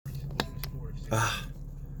Ah,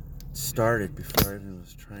 it started before I even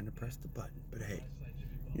was trying to press the button. But hey,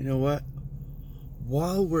 you know what?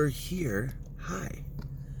 While we're here, hi.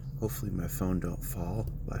 Hopefully my phone don't fall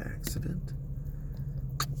by accident.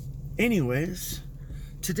 Anyways,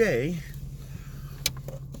 today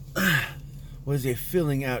was a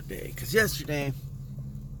filling out day. Because yesterday,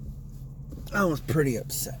 I was pretty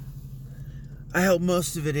upset. I held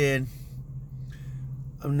most of it in.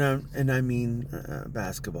 I mean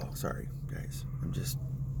basketball. Sorry, guys.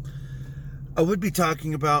 I would be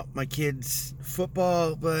talking about my kids'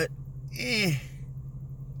 football, but it's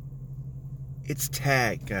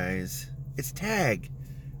tag, guys. It's tag.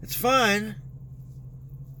 It's fun.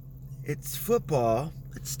 It's football.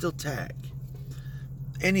 It's still tag.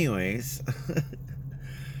 Anyways,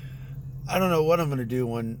 I don't know what I'm gonna do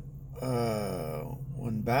when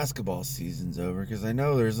basketball season's over, because I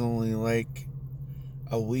know there's only like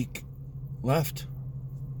a week left.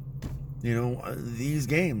 You know, these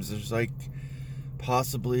games, there's like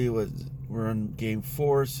possibly we're on game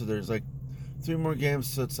 4, so there's like 3 more games,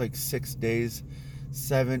 so it's like 6 days,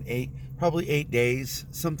 7, 8, probably 8 days,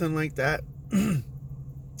 something like that.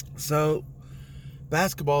 So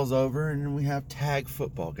basketball's over and we have tag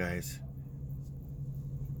football, guys.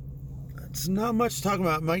 It's not much to talk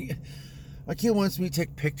about. My kid wants me to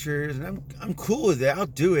take pictures, and I'm cool with it. I'll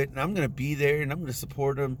do it, and I'm gonna be there, and I'm gonna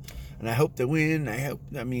support them, and I hope they win. I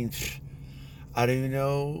don't even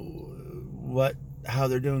know how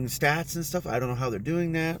they're doing stats and stuff. I don't know how they're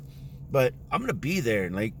doing that, but I'm gonna be there,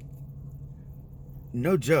 and like,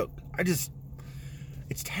 no joke. It's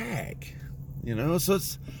tag, so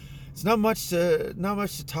it's not much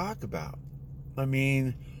to talk about. I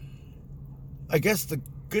mean, I guess the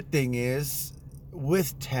good thing is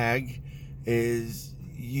with tag is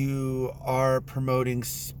you are promoting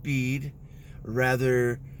speed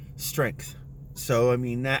rather strength. So I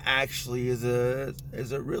mean, that actually is a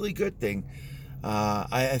really good thing.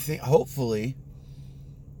 I think hopefully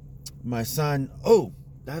my son,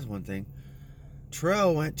 that's one thing.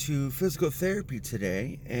 Terrell went to physical therapy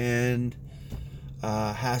today and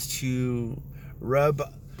has to rub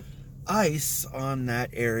ice on that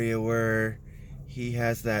area where he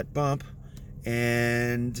has that bump,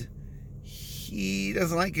 and he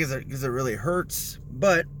doesn't like it because it really hurts,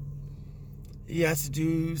 but he has to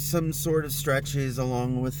do some sort of stretches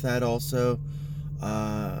along with that also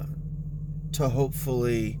to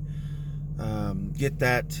hopefully get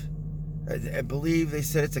that. I believe they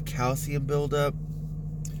said it's a calcium buildup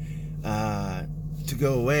to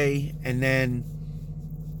go away, and then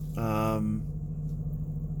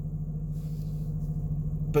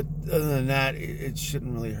but other than that, it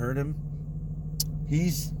shouldn't really hurt him.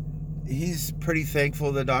 He's pretty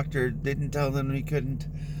thankful the doctor didn't tell him he couldn't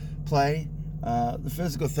play. The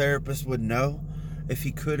physical therapist would know if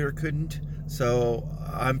he could or couldn't, so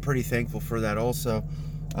I'm pretty thankful for that also.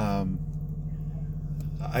 I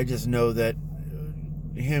just know that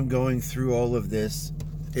him going through all of this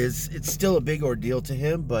it's still a big ordeal to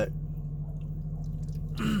him, but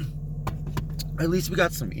at least we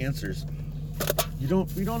got some answers. We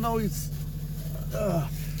don't always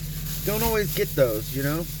get those,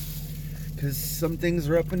 because some things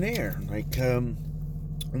are up in the air. Like when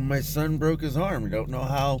my son broke his arm, we don't know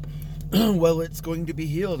how well it's going to be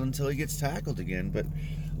healed until he gets tackled again. But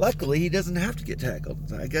luckily, he doesn't have to get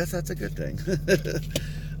tackled. I guess that's a good thing.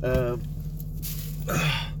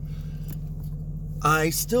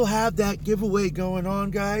 I still have that giveaway going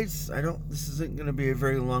on, guys. This isn't going to be a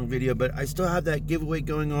very long video, but I still have that giveaway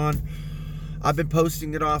going on. I've been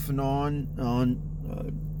posting it off and on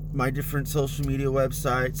my different social media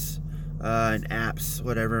websites and apps,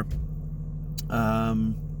 whatever.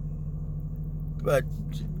 But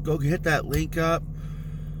go hit that link up.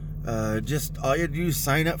 Just all you have to do is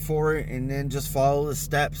sign up for it, and then just follow the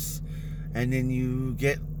steps, and then you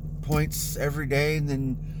get points every day, and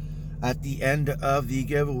then at the end of the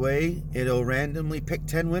giveaway, it'll randomly pick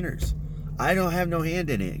 10 winners. I don't have no hand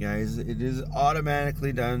in it, guys. It is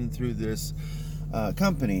automatically done through this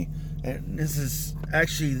company, and this is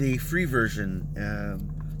actually the free version.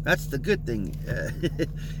 That's the good thing.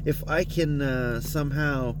 If I can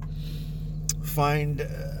somehow find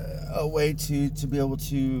a way to be able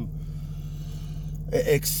to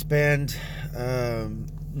expand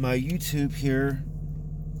my YouTube here,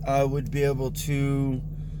 I would be able to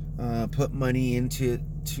put money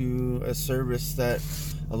into a service that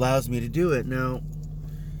allows me to do it. Now,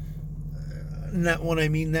 not what I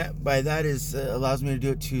mean by that is allows me to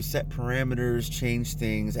do it to set parameters, change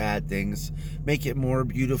things, add things, make it more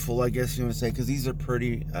beautiful, I guess you want to say, because these are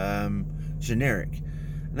pretty generic.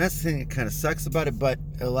 And that's the thing that kind of sucks about it, but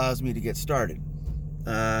it allows me to get started.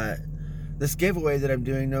 this giveaway that I'm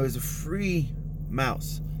doing though is a free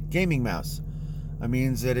mouse, gaming mouse. That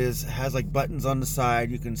means it has like buttons on the side.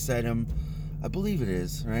 You can set them. I believe it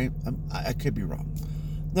is, right? I could be wrong.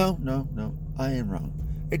 No, I am wrong.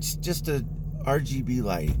 It's just a RGB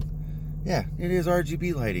lighting. Yeah, it is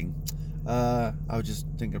RGB lighting. I was just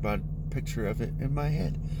thinking about a picture of it in my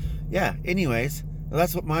head. Yeah, anyways,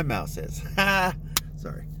 that's what my mouse is.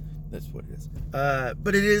 Sorry, that's what it is.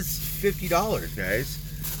 But it is $50, guys.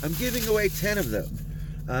 I'm giving away 10 of them.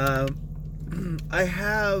 I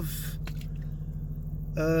have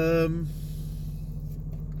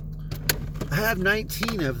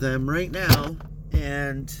 19 of them right now,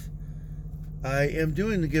 and I am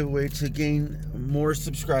doing the giveaway to gain more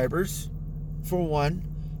subscribers. For one,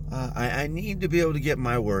 I need to be able to get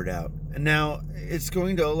my word out, and now it's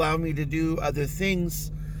going to allow me to do other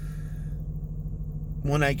things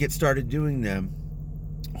when I get started doing them.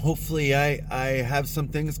 Hopefully I have some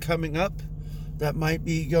things coming up that might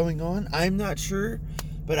be going on. I'm not sure,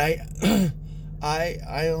 but I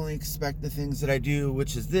only expect the things that I do,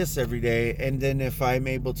 which is this every day, and then if I'm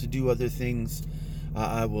able to do other things,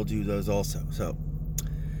 I will do those also. So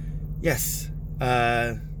yes,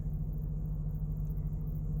 the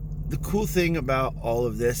cool thing about all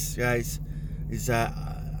of this, guys, is that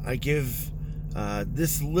I give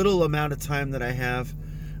this little amount of time that I have.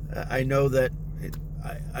 I know that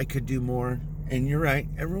I could do more, and you're right,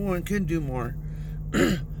 everyone can do more.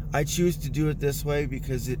 I choose to do it this way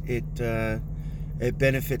because it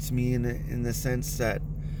benefits me in the sense that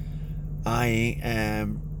I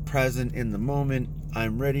am present in the moment.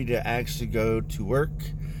 I'm ready to actually go to work.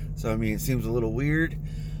 So I mean, it seems a little weird,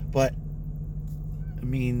 but I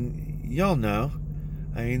mean, y'all know.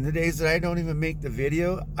 I mean, the days that I don't even make the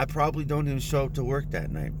video, I probably don't even show up to work that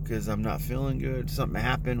night because I'm not feeling good, something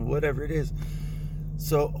happened, whatever it is.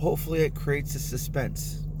 So hopefully it creates a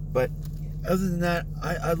suspense. But other than that,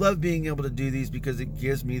 I love being able to do these because it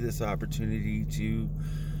gives me this opportunity to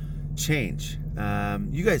change.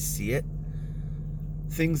 You guys see it.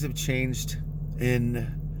 Things have changed in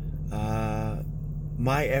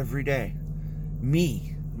my everyday.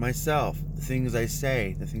 Me, myself, the things I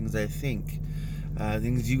say, the things I think,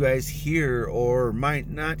 things you guys hear or might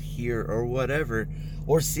not hear or whatever,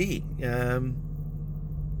 or see.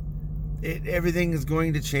 Everything is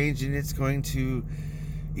going to change, and it's going to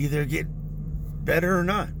either get better or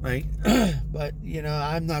not, right? But you know,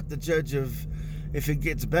 I'm not the judge of if it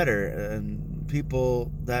gets better. And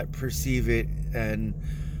people that perceive it and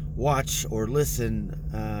watch or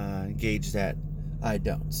listen gauge that. I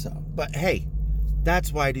don't. So, but hey,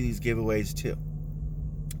 that's why I do these giveaways too.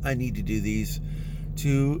 I need to do these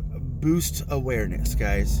to boost awareness,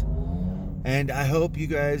 guys, and I hope you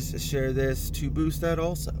guys share this to boost that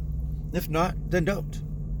also. If not, then don't.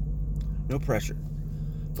 No pressure.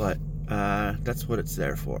 But that's what it's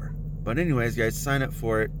there for. But anyways, guys, sign up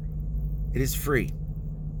for it. It is free.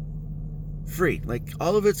 Free. Like,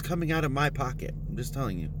 all of it's coming out of my pocket. I'm just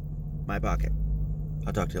telling you. My pocket.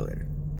 I'll talk to you later.